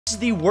This is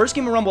the worst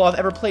game of Rumble I've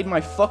ever played in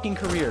my fucking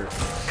career.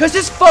 Cause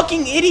this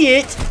fucking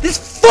idiot,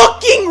 this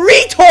fucking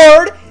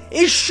retard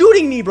is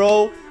shooting me,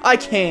 bro. I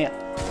can't.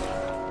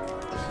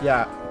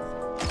 Yeah.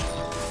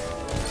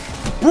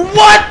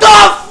 What the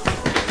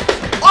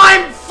f—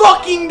 I'm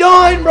fucking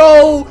done,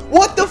 bro.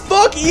 What the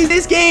fuck is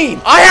this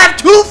game? I have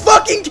 2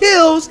 fucking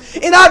kills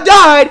and I've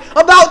died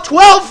about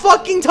 12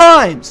 fucking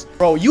times.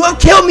 Bro, you have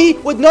killed me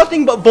with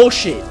nothing but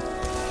bullshit.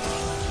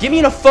 Give me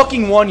in a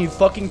fucking 1, you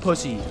fucking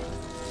pussy.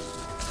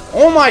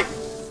 Oh my,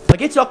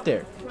 like, it's up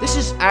there. This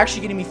is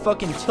actually getting me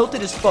fucking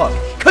tilted as fuck.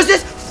 Cause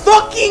this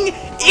fucking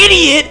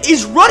idiot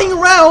is running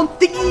around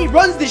thinking he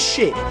runs this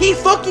shit. He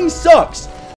fucking sucks.